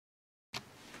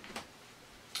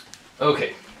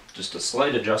Okay, just a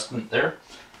slight adjustment there,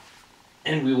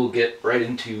 and we will get right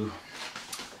into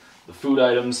the food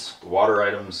items, the water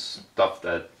items, stuff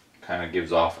that kind of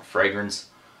gives off a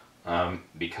fragrance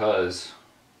because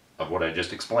of what I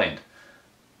just explained.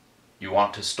 You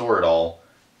want to store it all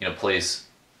in a place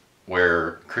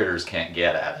where critters can't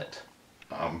get at it.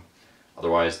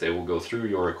 Otherwise they will go through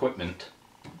your equipment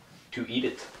to eat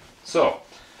it. So,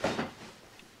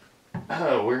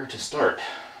 where to start?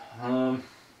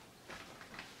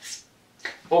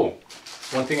 Oh,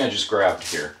 one thing I just grabbed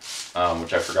here,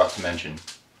 which I forgot to mention,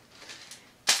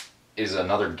 is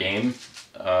another game.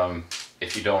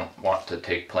 If you don't want to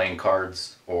take playing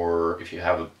cards, or if you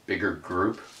have a bigger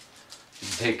group, you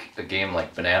can take a game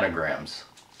like Bananagrams.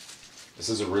 This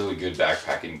is a really good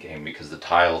backpacking game because the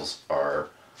tiles are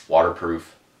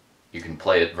waterproof. You can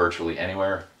play it virtually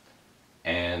anywhere,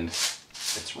 and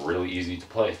it's really easy to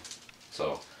play.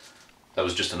 So that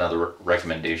was just another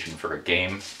recommendation for a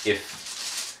game if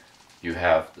you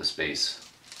have the space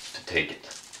to take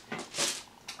it.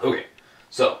 Okay,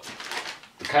 so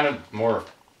the kind of more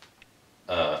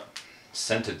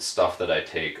scented stuff that I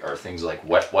take are things like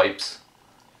wet wipes.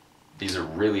 These are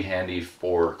really handy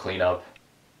for cleanup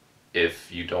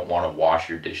if you don't want to wash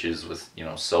your dishes with,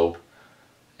 soap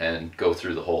and go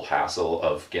through the whole hassle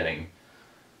of getting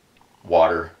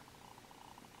water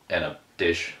and a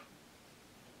dish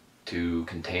to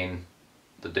contain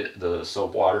the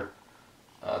soap water.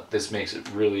 This makes it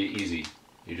really easy.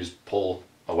 You just pull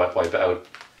a wet wipe out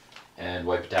and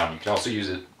wipe it down. You can also use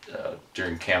it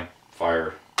during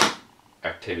campfire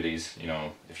activities.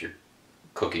 If you're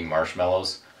cooking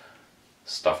marshmallows,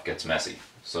 stuff gets messy.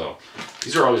 So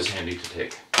these are always handy to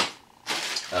take.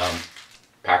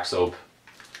 Pack soap.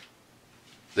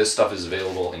 This stuff is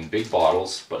available in big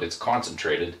bottles, but it's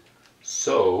concentrated,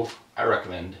 so I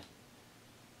recommend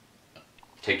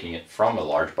taking it from a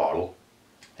large bottle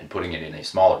and putting it in a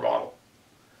smaller bottle.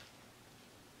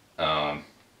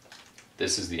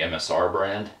 This is the MSR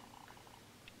brand,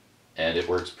 and it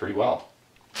works pretty well.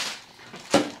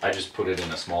 I just put it in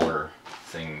a smaller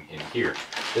thing in here.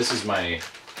 This is my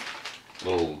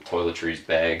little toiletries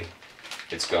bag.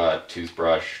 It's got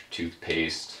toothbrush,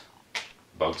 toothpaste,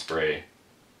 bug spray,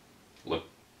 lip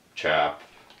chap,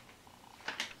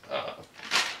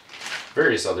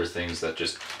 various other things that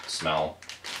just smell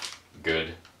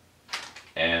good,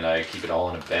 and I keep it all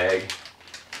in a bag.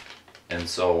 And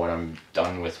so when I'm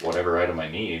done with whatever item I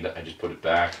need, I just put it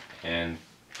back and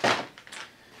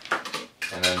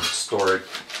then store it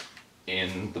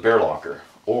in the bear locker.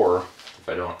 Or if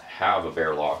I don't have a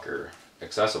bear locker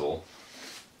accessible,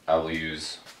 I will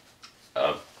use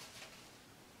a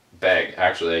bag.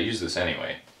 Actually, I use this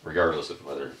anyway, regardless of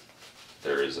whether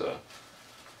there is a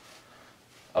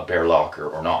bear locker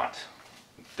or not.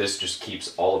 This just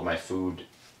keeps all of my food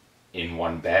in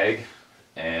one bag,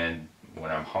 and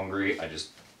when I'm hungry, I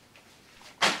just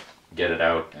get it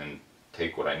out and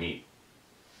take what I need.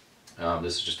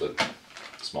 This is just a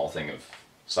small thing of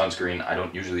sunscreen. I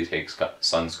don't usually take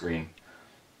sunscreen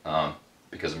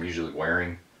because I'm usually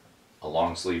wearing a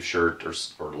long sleeve shirt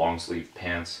or long sleeve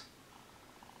pants,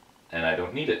 and I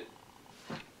don't need it.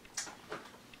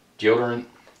 Deodorant.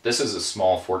 This is a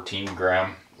small 14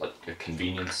 gram, like a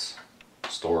convenience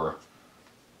store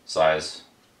size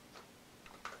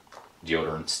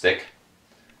deodorant stick.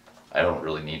 I don't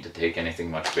really need to take anything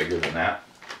much bigger than that.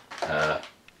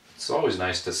 It's always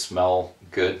nice to smell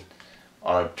good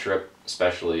on a trip,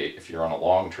 especially if you're on a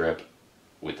long trip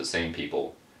with the same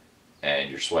people and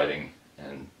you're sweating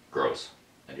and gross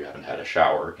and you haven't had a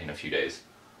shower in a few days.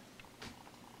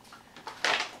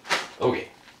 Okay,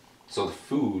 so the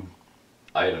food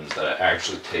items that I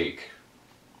actually take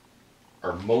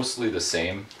are mostly the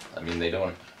same. I mean, I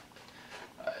don't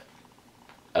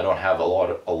have a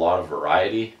lot of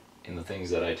variety in the things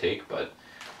that I take, but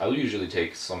I'll usually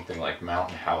take something like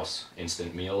Mountain House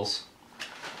instant meals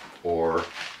or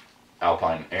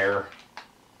Alpine Air.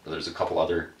 There's a couple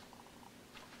other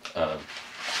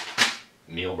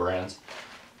meal brands.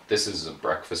 This is a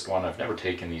breakfast one. I've never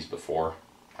taken these before.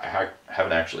 I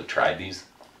haven't actually tried these,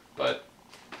 but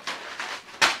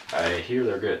I hear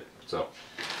they're good. So,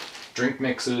 drink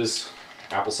mixes,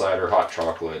 apple cider, hot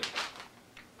chocolate,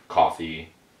 coffee.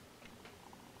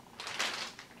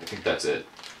 I think that's it.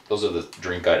 Those are the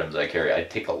drink items I carry. I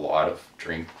take a lot of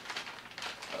drink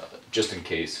just in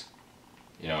case,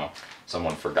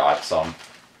 someone forgot some.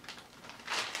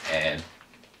 And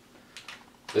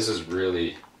this is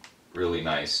really, really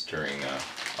nice during a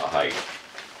hike.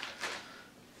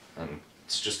 And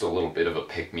it's just a little bit of a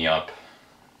pick-me-up,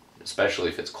 especially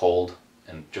if it's cold.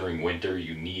 And during winter,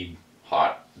 you need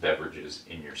hot beverages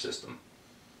in your system.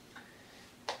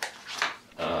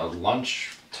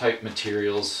 lunch type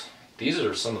materials, these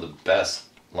are some of the best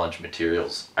lunch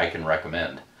materials I can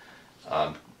recommend.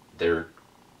 They're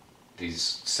these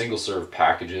single serve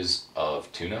packages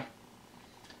of tuna,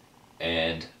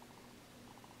 and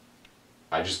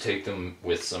I just take them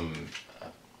with some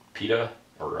pita,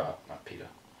 or not pita,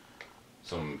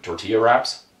 some tortilla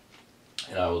wraps,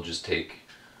 and I will just take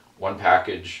one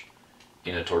package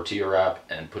in a tortilla wrap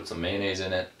and put some mayonnaise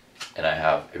in it, and I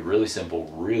have a really simple,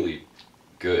 really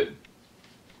good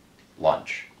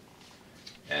lunch.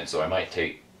 And so I might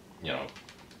take,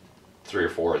 3 or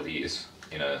 4 of these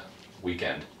in a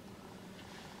weekend,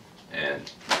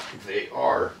 and they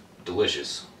are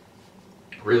delicious.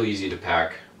 Really easy to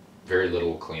pack, very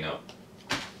little cleanup.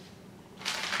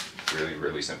 Really,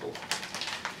 really simple.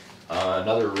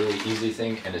 Another really easy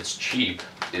thing, and it's cheap,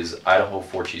 is Idaho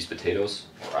 4-cheese potatoes,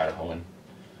 or Idahoan.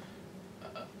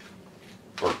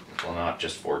 Or, well, not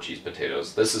just 4-cheese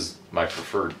potatoes. This is my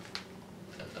preferred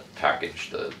package,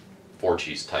 the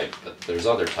 4-cheese type, but there's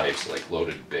other types like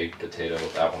loaded baked potato.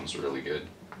 That one's really good.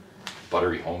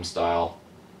 Buttery home style,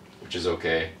 which is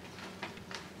okay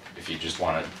if you just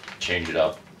want to change it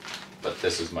up, but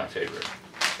this is my favorite.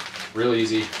 Real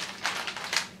easy,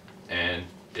 and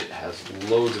it has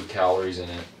loads of calories in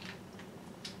it.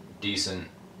 Decent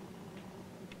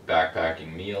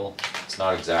backpacking meal. It's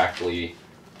not exactly,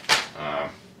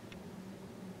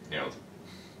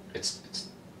 it's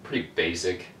pretty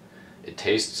basic. It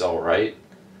tastes all right,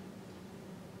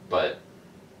 but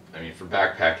I mean, for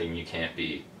backpacking, you can't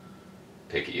be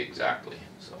picky exactly.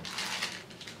 So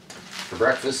for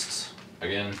breakfasts,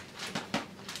 again,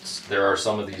 there are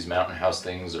some of these Mountain House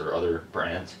things or other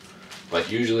brands,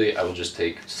 but usually I will just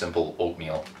take simple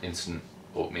oatmeal, instant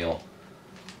oatmeal.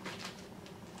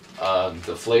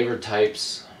 The flavored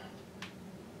types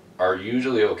are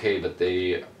usually okay, but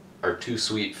they are too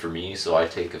sweet for me, so I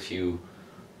take a few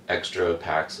extra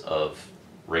packs of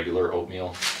regular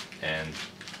oatmeal and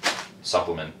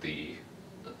supplement the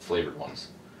flavored ones.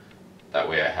 That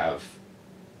way I have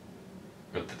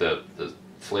the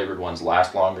flavored ones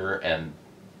last longer, and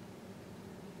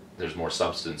there's more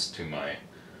substance to my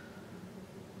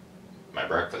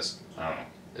breakfast. I don't know.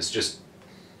 It's just,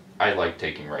 I like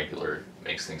taking regular. It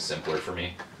makes things simpler for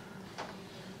me.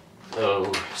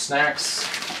 So snacks,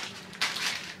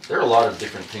 there are a lot of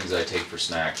different things I take for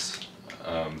snacks.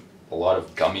 A lot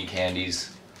of gummy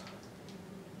candies,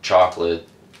 chocolate,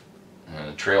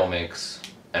 trail mix,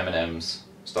 M&Ms,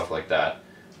 stuff like that.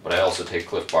 But I also take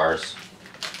Cliff Bars.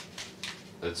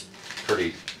 That's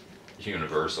pretty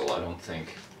universal. I don't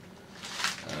think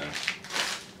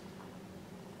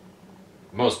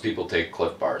most people take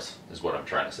Cliff Bars, is what I'm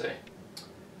trying to say.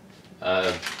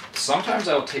 Sometimes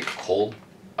I'll take cold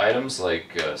items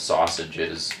like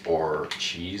sausages or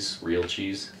cheese, real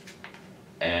cheese,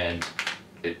 and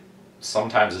it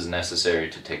sometimes is necessary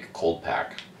to take a cold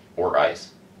pack or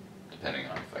ice, depending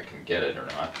on if I can get it or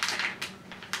not,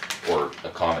 or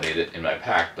accommodate it in my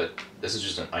pack. But this is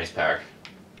just an ice pack.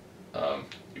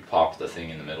 You pop the thing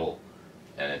in the middle,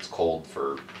 and it's cold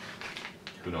for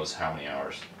who knows how many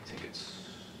hours. I think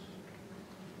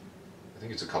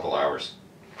it's a couple hours.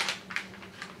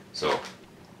 So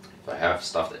if I have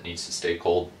stuff that needs to stay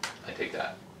cold, I take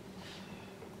that.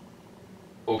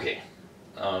 Okay,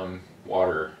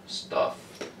 water stuff.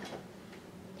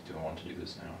 Do I want to do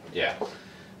this now?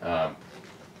 Yeah.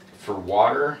 For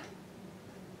water,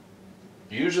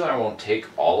 usually I won't take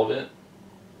all of it.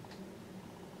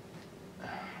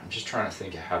 I'm just trying to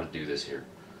think of how to do this here.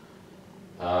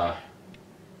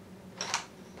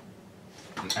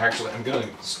 Actually, I'm going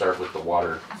to start with the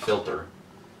water filter,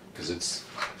 because it's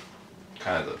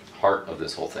kind of the heart of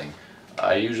this whole thing.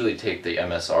 I usually take the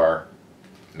MSR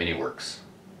MiniWorks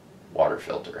water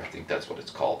filter. I think that's what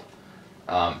it's called.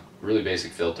 Really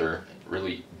basic filter,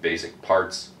 really basic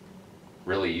parts,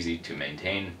 really easy to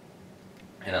maintain,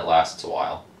 and it lasts a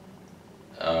while.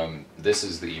 This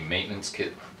is the maintenance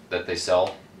kit that they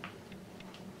sell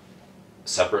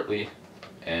separately,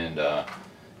 and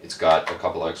it's got a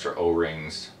couple extra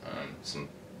O-rings, some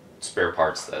spare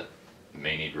parts that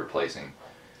may need replacing,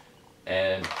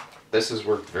 and this has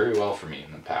worked very well for me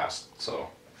in the past, so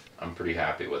I'm pretty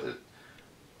happy with it.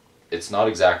 It's not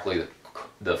exactly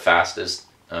the fastest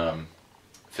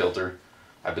filter.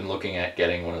 I've been looking at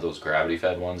getting one of those gravity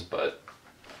fed ones, but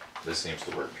this seems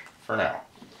to work for now.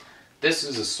 This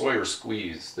is a Sawyer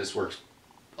squeeze. This works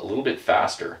a little bit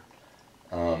faster,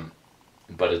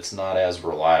 but it's not as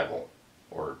reliable,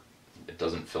 or it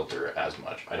doesn't filter as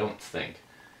much, I don't think.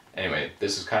 Anyway,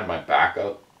 this is kind of my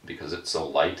backup because it's so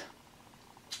light.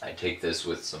 I take this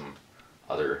with some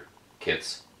other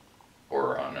kits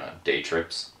or on day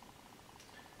trips.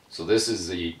 So this is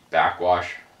the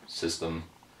backwash system.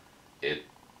 It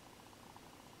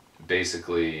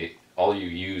basically, all you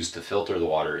use to filter the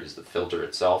water is the filter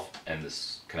itself and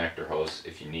this connector hose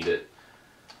if you need it.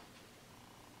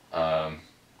 And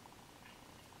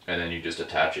then you just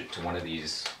attach it to one of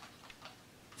these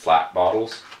flat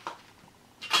bottles.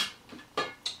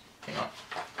 Hang on.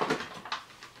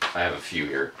 I have a few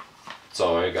here.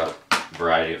 So I got a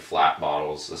variety of flat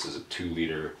bottles. This is a 2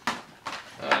 liter.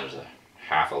 There's a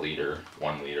half a liter,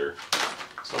 1 liter,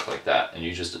 stuff like that. And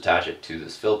you just attach it to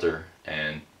this filter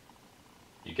and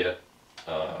you get,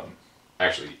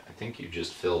 actually, I think you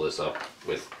just fill this up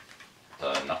with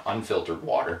unfiltered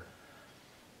water.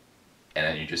 And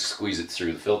then you just squeeze it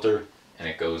through the filter and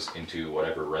it goes into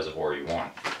whatever reservoir you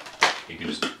want. You can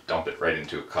just dump it right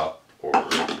into a cup or,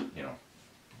 you know,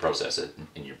 process it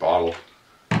in your bottle.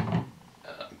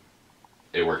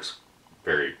 It works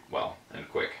very well and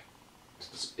quick.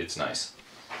 It's nice.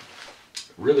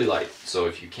 Really light, so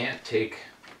if you can't take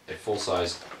a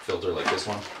full-size filter like this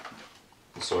one,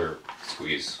 the Sawyer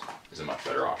Squeeze is a much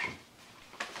better option.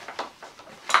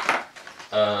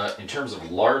 In terms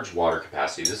of large water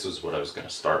capacity, this is what I was going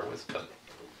to start with, but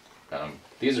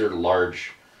these are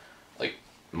large, like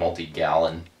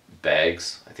multi-gallon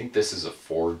bags. I think this is a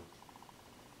 4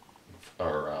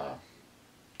 or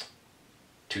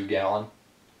 2 gallon.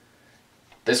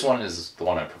 This one is the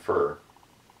one I prefer,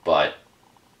 but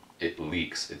it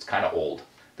leaks. It's kind of old.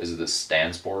 This is the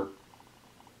Stansport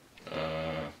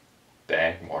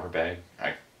bag, water bag.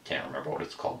 I can't remember what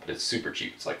it's called, but it's super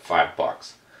cheap. It's like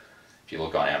 $5. If you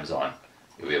look on Amazon,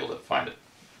 you'll be able to find it.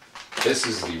 This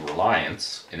is the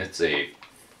Reliance, and it's a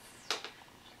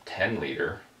 10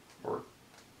 liter or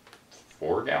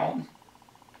 4 gallon.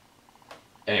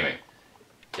 Anyway,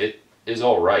 it is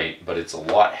alright, but it's a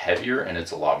lot heavier and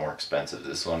it's a lot more expensive.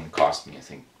 This one cost me, I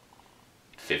think,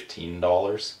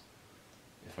 $15,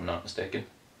 if I'm not mistaken.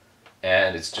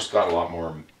 And it's just got a lot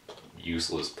more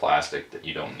useless plastic that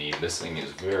you don't need. This thing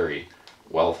is very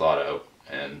well thought out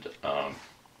and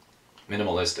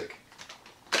minimalistic.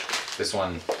 This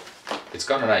one, it's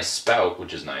got a nice spout,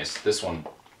 which is nice. This one,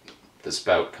 the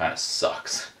spout kind of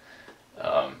sucks.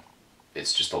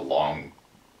 It's just a long,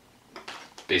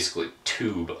 basically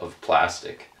tube of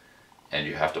plastic, and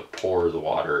you have to pour the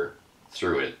water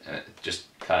through it, and it just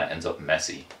kind of ends up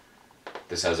messy.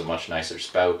 This has a much nicer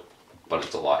spout, but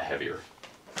it's a lot heavier.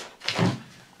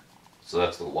 So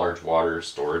that's the large water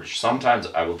storage. Sometimes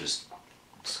I will just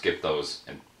skip those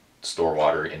and store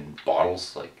water in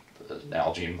bottles, like the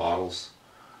Nalgene bottles.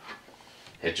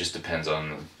 It just depends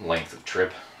on the length of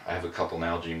trip. I have a couple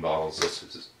Nalgene bottles. This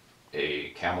is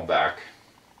a Camelback.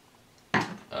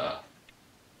 Can't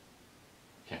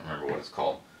remember what it's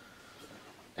called.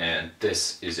 And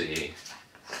this is a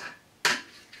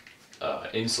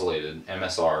insulated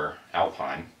MSR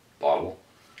Alpine bottle.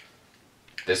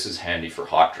 This is handy for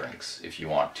hot drinks. If you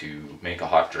want to make a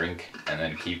hot drink and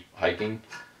then keep hiking,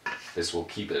 this will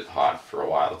keep it hot for a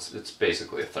while. It's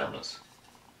basically a thermos.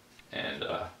 And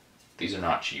these are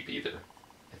not cheap either.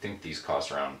 I think these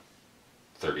cost around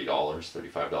 $30,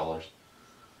 $35.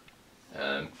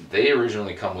 They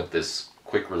originally come with this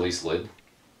quick release lid,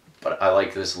 but I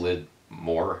like this lid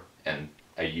more, and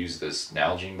I use this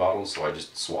Nalgene bottle, so I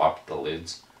just swapped the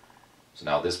lids. So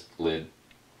now this lid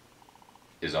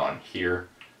is on here,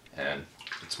 and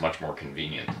it's much more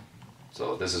convenient.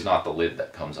 So this is not the lid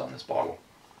that comes on this bottle.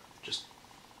 Just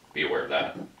be aware of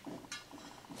that.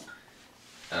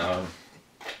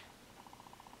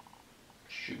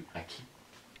 Shoot, I keep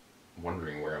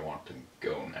wondering where I want to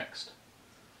go next.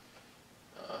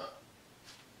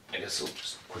 I guess I'll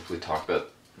just quickly talk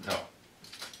about... No.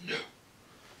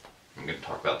 I'm going to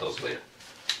talk about those later.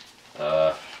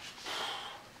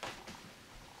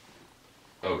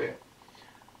 Okay.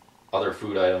 Other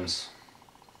food items.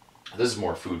 This is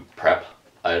more food prep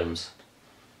items.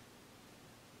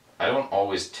 I don't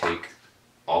always take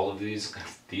all of these.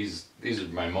 These are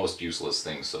my most useless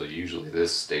things, so usually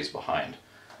this stays behind.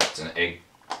 It's an egg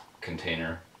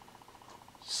container.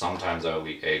 Sometimes I will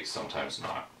eat eggs, sometimes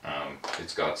not.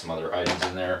 It's got some other items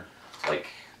in there, like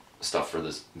stuff for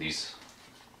these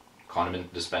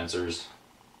condiment dispensers.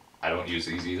 I don't use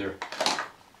these either.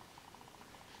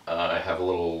 I have a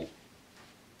little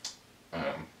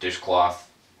dishcloth.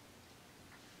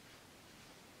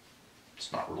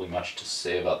 It's not really much to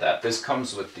say about that. This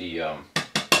comes with the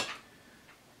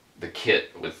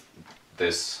kit with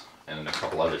this and a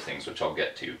couple other things which I'll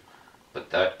get to, but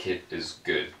that kit is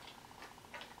good.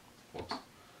 Whoops.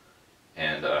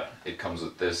 And it comes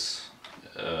with this,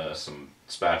 some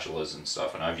spatulas and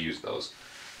stuff, and I've used those.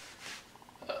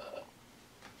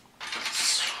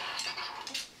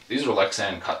 these are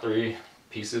Lexan cutlery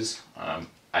pieces.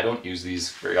 I don't use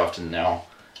these very often now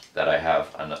that I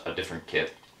have a different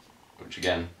kit, which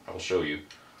again, I will show you.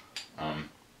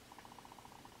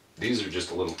 These are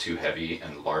just a little too heavy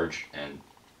and large and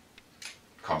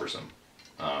cumbersome.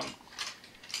 And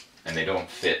they don't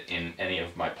fit in any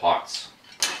of my pots.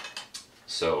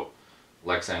 So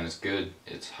Lexan is good,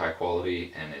 it's high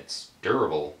quality, and it's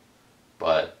durable,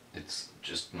 but it's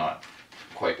just not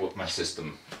quite what my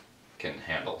system can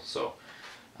handle. So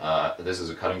this is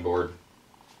a cutting board.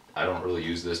 I don't really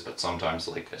use this, but sometimes,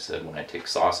 like I said, when I take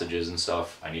sausages and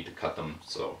stuff, I need to cut them,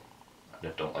 so I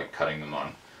don't like cutting them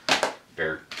on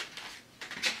bare,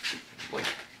 like,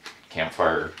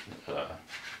 campfire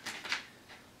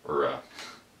or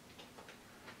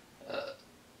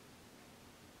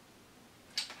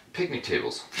picnic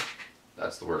tables.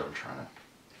 That's the word I'm trying to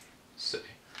say.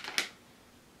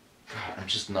 God, I'm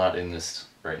just not in this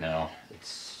right now.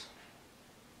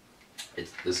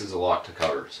 This is a lot to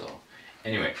cover. So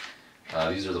anyway,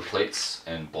 these are the plates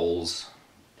and bowls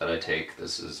that I take.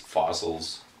 This is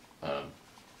Fossil's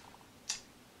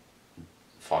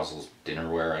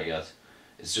dinnerware, I guess.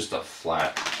 It's just a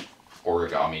flat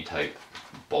origami type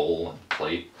bowl and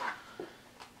plate.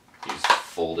 You just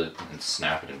fold it and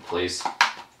snap it in place,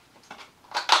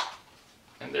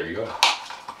 and there you go.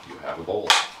 You have a bowl.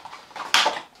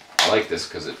 I like this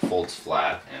because it folds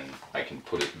flat and I can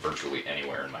put it virtually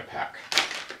anywhere in my pack.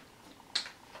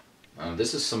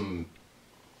 This is some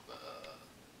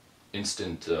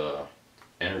instant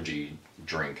energy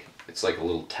drink. It's like a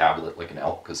little tablet, like an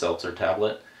Alka-Seltzer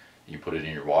tablet. You put it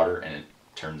in your water and it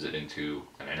turns it into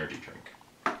an energy drink.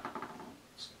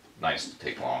 It's nice to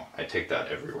take along. I take that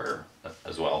everywhere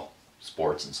as well,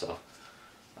 sports and stuff.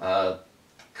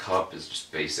 Cup is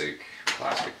just basic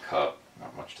plastic cup,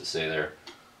 not much to say there.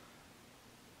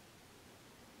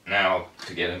 Now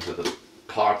to get into the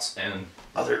pots and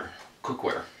other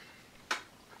cookware.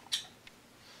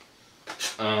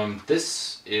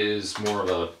 This is more of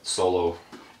a solo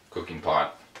cooking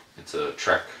pot. It's a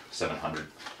Trek 700,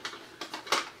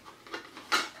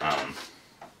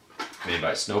 made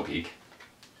by Snow Peak.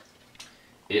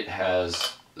 It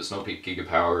has the Snow Peak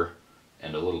Gigapower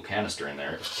and a little canister in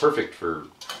there. It's perfect for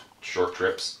short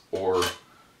trips or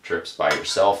trips by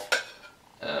yourself,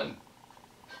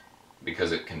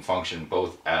 because it can function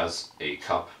both as a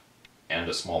cup and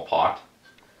a small pot.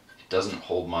 It doesn't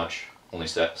hold much, only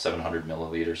 700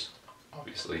 milliliters,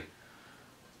 obviously,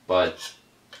 but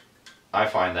I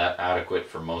find that adequate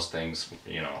for most things.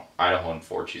 You know, Idaho and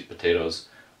 4 cheese potatoes,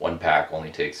 1 pack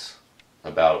only takes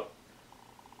about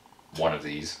 1 of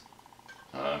these.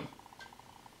 Of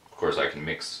course, I can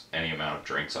mix any amount of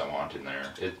drinks I want in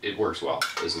there. It works well.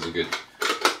 This is a good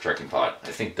trekking pot.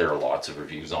 I think there are lots of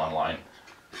reviews online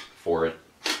for it.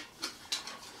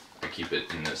 I keep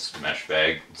it in this mesh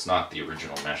bag. It's not the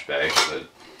original mesh bag, but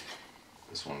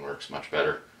this one works much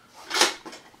better.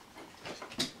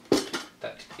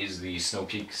 That is the Snow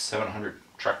Peak 700,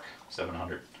 Trek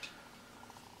 700.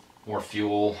 More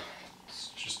fuel. It's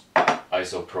just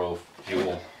isopro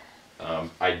fuel.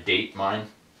 I date mine,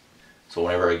 so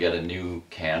whenever I get a new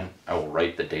can, I will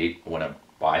write the date when I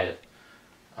buy it.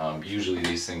 Usually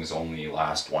these things only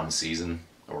last 1 season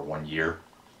or 1 year,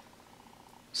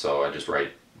 so I just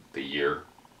write the year,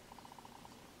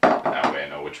 and that way I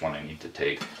know which one I need to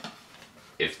take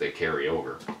if they carry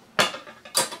over.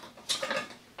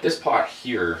 This pot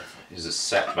here is a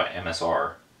set by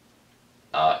MSR.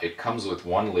 It comes with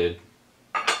 1 lid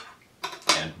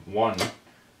and 1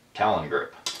 Talon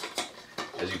grip.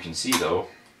 As you can see though,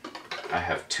 I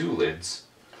have 2 lids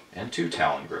and 2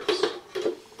 Talon grips.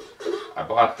 I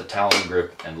bought the Talon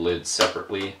grip and lid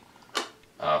separately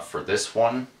for this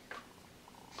one,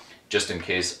 just in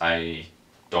case I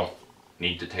don't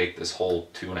need to take this whole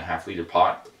 2.5 liter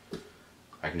pot.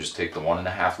 I can just take the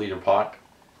 1.5 liter pot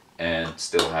and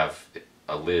still have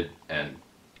a lid and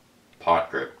pot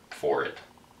grip for it.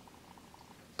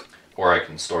 Or I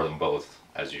can store them both,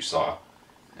 as you saw,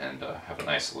 and have a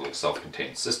nice little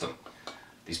self-contained system.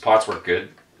 These pots work good.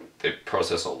 They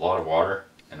process a lot of water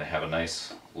and they have a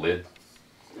nice lid.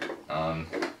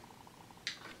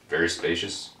 Very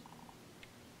spacious.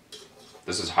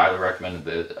 This is highly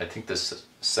recommended. I think this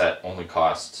set only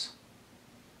costs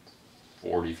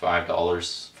 $45,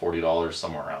 $40,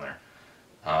 somewhere around there.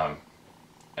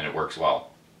 And it works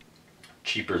well.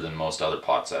 Cheaper than most other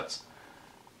pot sets.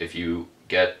 If you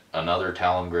get another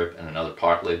Talon grip and another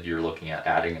pot lid, you're looking at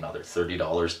adding another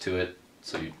 $30 to it,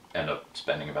 so you end up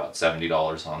spending about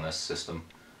 $70 on this system.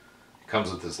 It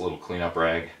comes with this little cleanup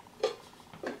rag.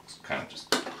 It's kind of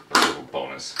just a little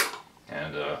bonus,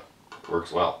 and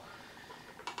works well.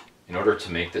 In order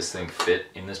to make this thing fit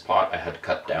in this pot, I had to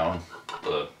cut down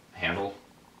the handle.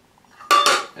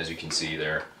 As you can see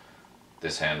there,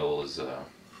 this handle is a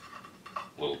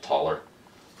little taller,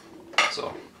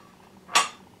 so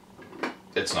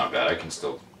it's not bad. I can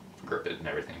still grip it and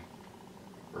everything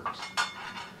works.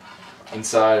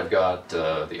 Inside I've got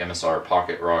the MSR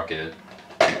pocket rocket.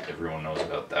 Everyone knows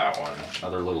about that one.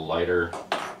 Another little lighter.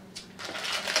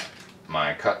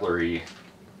 My cutlery,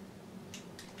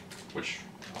 which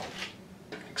I'll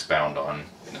expound on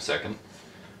in a second.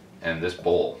 And this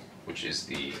bowl, which is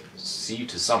the Sea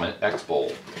to Summit X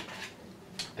bowl.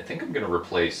 I think I'm going to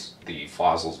replace the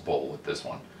Fossils bowl with this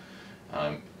one.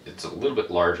 It's a little bit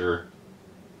larger.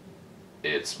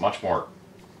 It's much more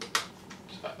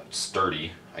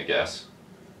sturdy, I guess.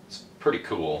 It's pretty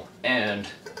cool, and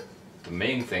the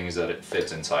main thing is that it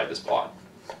fits inside this pot.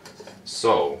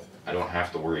 So I don't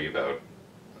have to worry about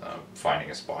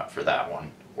finding a spot for that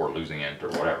one or losing it or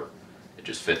whatever. It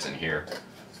just fits in here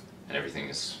and everything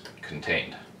is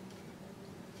contained.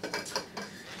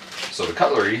 So the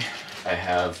cutlery, I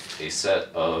have a set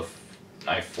of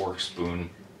knife, fork, spoon,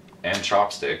 and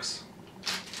chopsticks,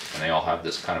 and they all have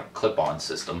this kind of clip-on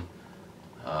system.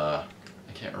 I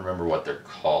can't remember what they're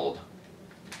called.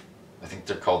 I think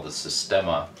they're called the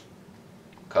Systema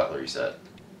cutlery set.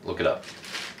 Look it up.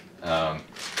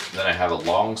 Then I have a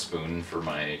long spoon for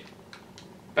my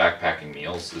backpacking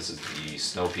meals. This is the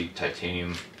Snow Peak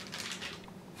titanium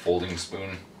folding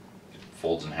spoon. It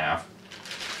folds in half.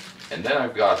 And then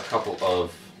I've got a couple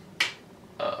of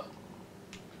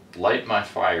Light My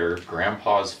Fire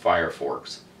Grandpa's fire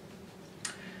forks.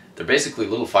 They're basically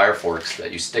little fire forks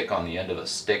that you stick on the end of a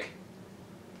stick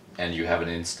and you have an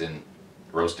instant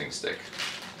roasting stick.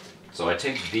 So I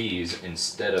take these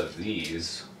instead of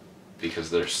these because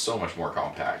they're so much more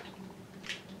compact.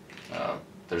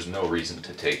 There's no reason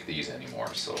to take these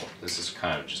anymore, so this is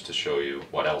kind of just to show you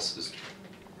what else is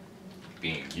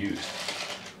being used.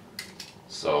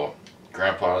 So,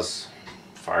 Grandpa's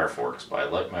Fire Forks by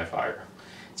Light My Fire.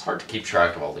 It's hard to keep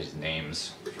track of all these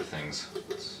names for things.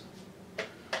 It's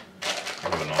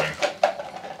kind of annoying.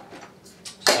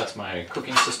 So that's my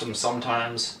cooking system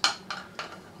sometimes.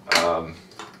 I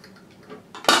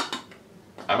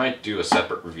might do a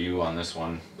separate review on this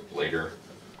one later.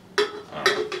 I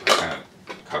kind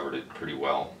of covered it pretty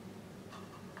well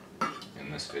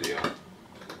in this video.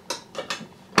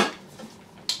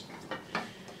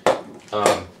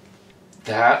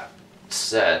 That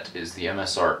set is the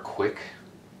MSR Quick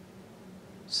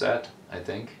set, I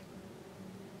think.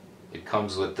 It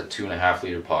comes with the 2.5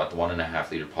 liter pot, the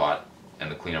 1.5 liter pot,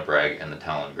 and the cleanup rag, and the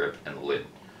Talon grip, and the lid.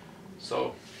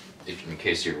 So, in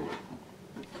case you're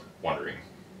wondering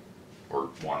or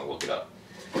want to look it up.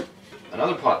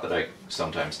 Another pot that I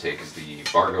sometimes take is the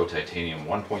Bargo Titanium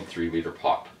 1.3 liter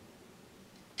pot.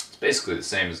 It's basically the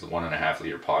same as the 1.5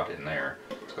 liter pot in there.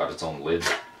 It's got its own lid.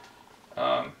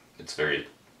 It's very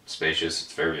spacious.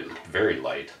 It's very, very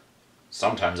light.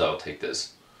 Sometimes I'll take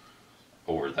this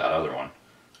over that other one,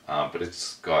 but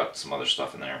it's got some other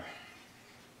stuff in there.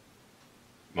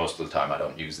 Most of the time I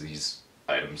don't use these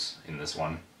items in this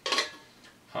one,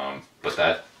 but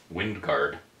that wind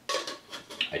guard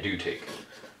I do take.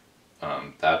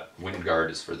 That wind guard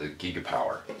is for the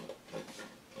Gigapower,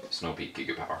 Snow Peak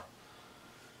Gigapower.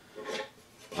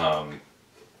 I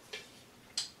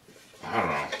don't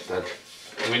know, that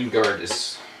wind guard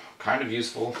is kind of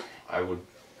useful. I would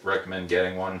recommend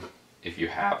getting one if you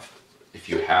have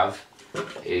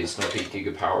a Snow Peak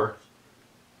Gigapower,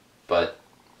 but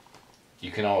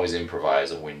you can always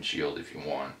improvise a windshield if you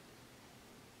want.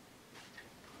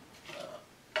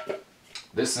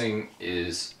 This thing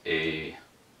is a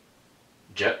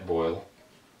Jetboil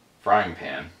frying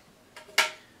pan.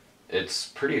 It's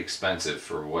pretty expensive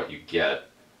for what you get.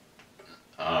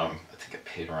 I think I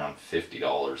paid around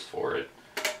 $50 for it.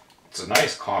 It's a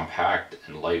nice compact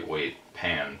and lightweight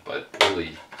pan, but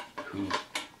really, who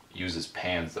uses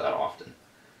pans that often?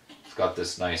 It's got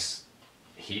this nice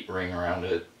heat ring around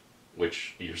it,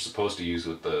 which you're supposed to use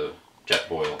with the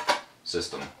Jetboil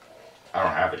system. I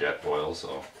don't have a Jetboil,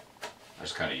 so I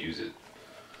just kind of use it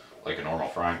like a normal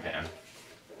frying pan.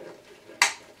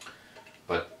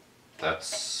 But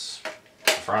that's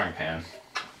a frying pan.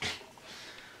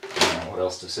 I don't know what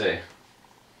else to say.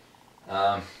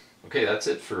 Okay, that's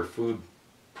it for food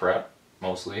prep,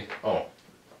 mostly. Oh,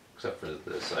 except for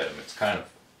this item, it's kind of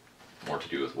more to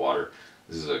do with water.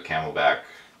 This is a Camelback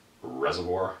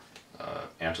reservoir,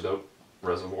 antidote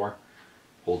reservoir.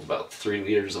 Holds about 3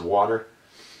 liters of water,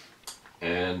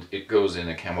 and it goes in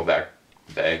a Camelback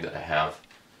bag that I have.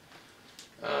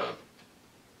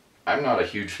 I'm not a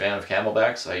huge fan of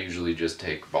Camelbacks. I usually just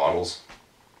take bottles,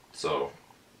 so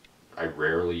I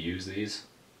rarely use these.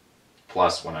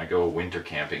 Plus, when I go winter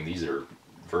camping, these are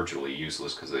virtually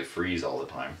useless because they freeze all the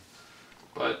time.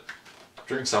 But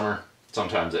during summer,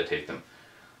 sometimes I take them.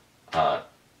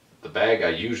 The bag I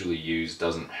usually use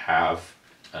doesn't have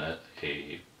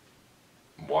a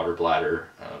water bladder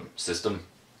system,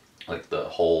 like the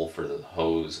hole for the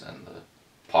hose and the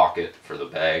pocket for the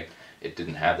bag. It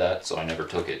didn't have that, so I never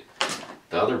took it.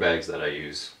 The other bags that I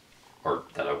use, or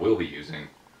that I will be using,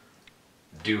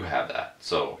 do have that,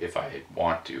 so if I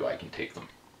want to, I can take them.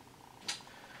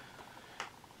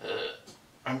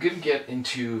 I'm gonna get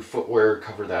into footwear,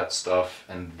 cover that stuff,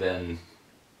 and then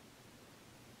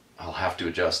I'll have to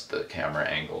adjust the camera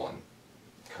angle and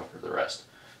cover the rest.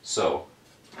 So,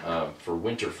 for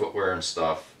winter footwear and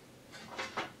stuff,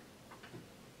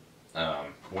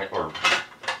 or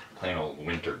plain old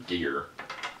winter gear,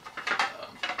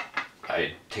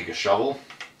 I take a shovel.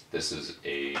 This is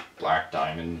a Black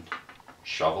Diamond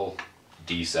shovel,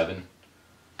 D7.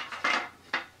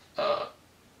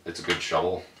 It's a good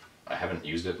shovel. I haven't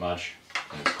used it much,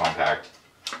 and it's compact.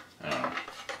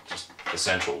 Just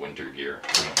essential winter gear.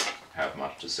 I don't have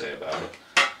much to say about it.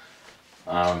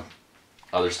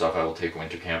 Other stuff I will take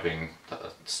winter camping,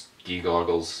 ski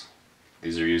goggles.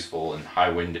 These are useful in high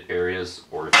wind areas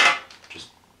or if you're just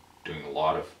doing a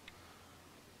lot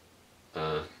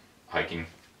of hiking.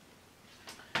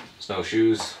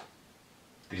 Snowshoes.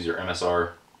 These are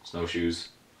MSR snowshoes.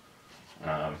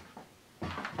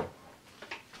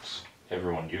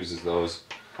 Everyone uses those.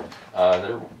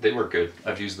 They work good.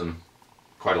 I've used them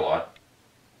quite a lot.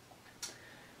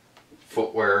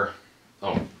 Footwear.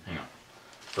 Oh, hang on.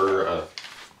 For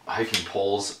hiking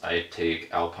poles, I take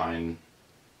Alpine.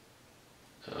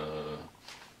 No,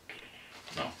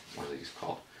 what are these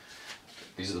called?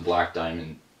 These are the Black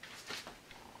Diamond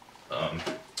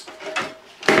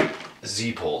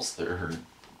Z poles. They're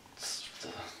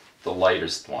the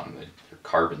lightest one. They're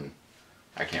carbon.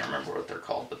 I can't remember what they're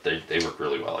called, but they work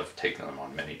really well. I've taken them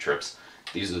on many trips.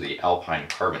 These are the Alpine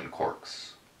carbon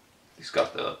corks. These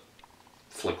got the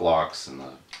flick locks and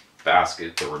the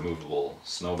basket, the removable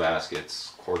snow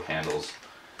baskets, cork handles.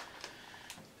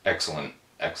 Excellent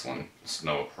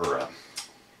snow, or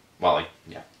well,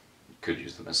 yeah, you could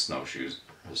use them as snowshoes,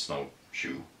 or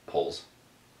snowshoe poles.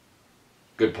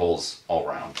 Good poles all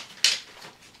around.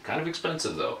 Kind of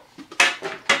expensive though.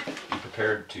 Be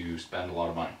prepared to spend a lot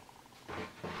of money.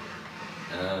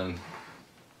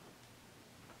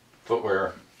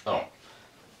 Footwear. Oh,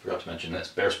 forgot to mention this.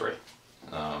 Bear spray.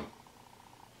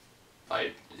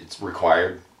 It's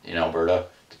required in Alberta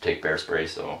to take bear spray,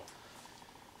 so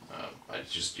I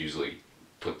just usually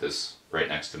put this right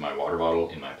next to my water bottle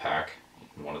in my pack,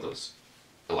 in one of those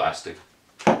elastic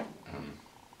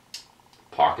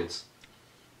pockets,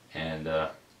 and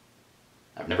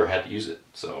I've never had to use it,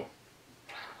 so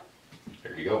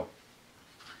there you go.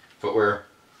 Footwear,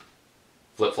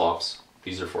 flip-flops.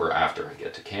 These are for after I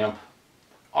get to camp.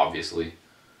 Obviously,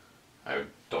 I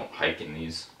don't hike in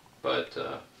these, but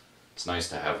it's nice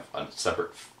to have a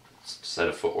separate set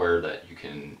of footwear that you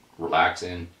can relax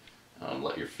in,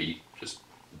 let your feet just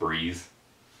breathe.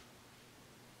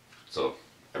 So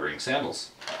I bring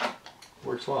sandals.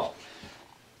 Works well.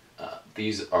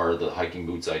 These are the hiking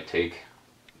boots I take.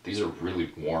 These are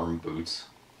really warm boots.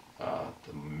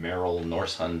 The Merrell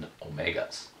Norsehund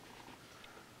Omegas.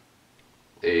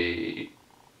 They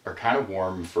are kind of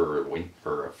warm for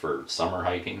summer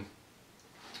hiking,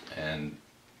 and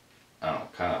I don't know,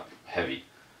 kind of heavy,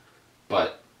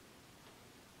 but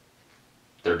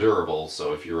they're durable.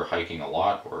 So if you're hiking a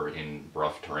lot or in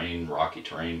rough terrain, rocky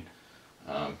terrain,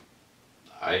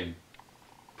 I'm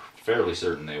fairly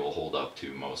certain they will hold up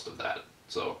to most of that.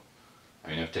 So, I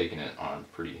mean, I've taken it on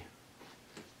pretty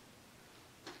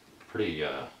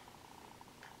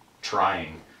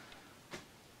trying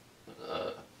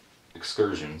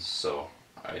excursions, so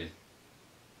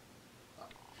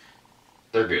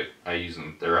they're good. I use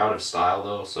them. They're out of style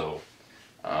though, so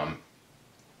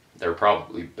they're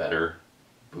probably better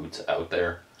boots out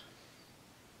there.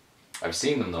 I've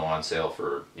seen them though on sale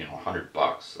for, you know,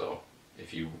 $100, so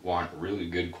if you want really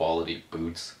good quality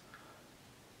boots,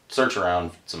 search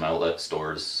around some outlet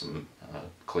stores, some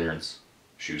clearance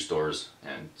shoe stores,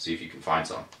 and see if you can find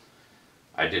some.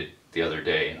 I did the other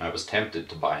day, and I was tempted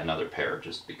to buy another pair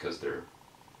just because they're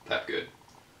that good.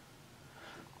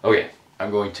 Okay,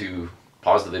 I'm going to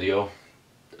pause the video,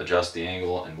 adjust the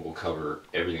angle, and we'll cover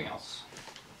everything else.